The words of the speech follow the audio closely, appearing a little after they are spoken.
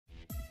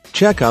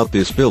Check out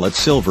this billet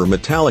silver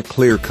metallic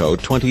clear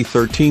coat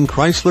 2013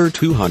 Chrysler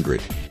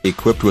 200,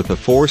 equipped with a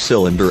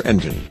 4-cylinder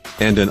engine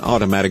and an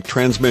automatic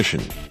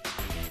transmission.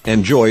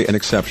 Enjoy an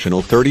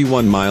exceptional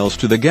 31 miles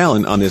to the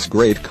gallon on this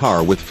great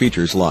car with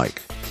features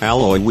like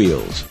alloy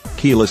wheels,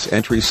 keyless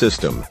entry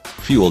system,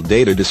 fuel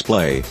data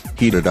display,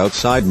 heated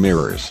outside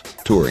mirrors,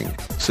 touring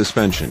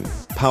suspension,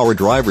 power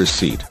driver's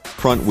seat,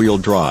 front-wheel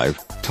drive,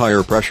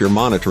 tire pressure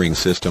monitoring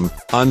system,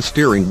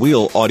 on-steering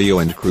wheel audio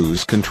and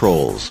cruise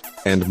controls,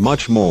 and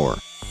much more.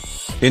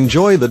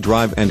 Enjoy the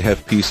drive and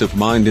have peace of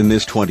mind in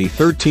this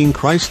 2013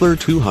 Chrysler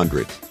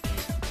 200.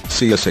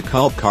 See us at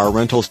Kulp Car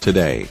Rentals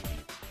today.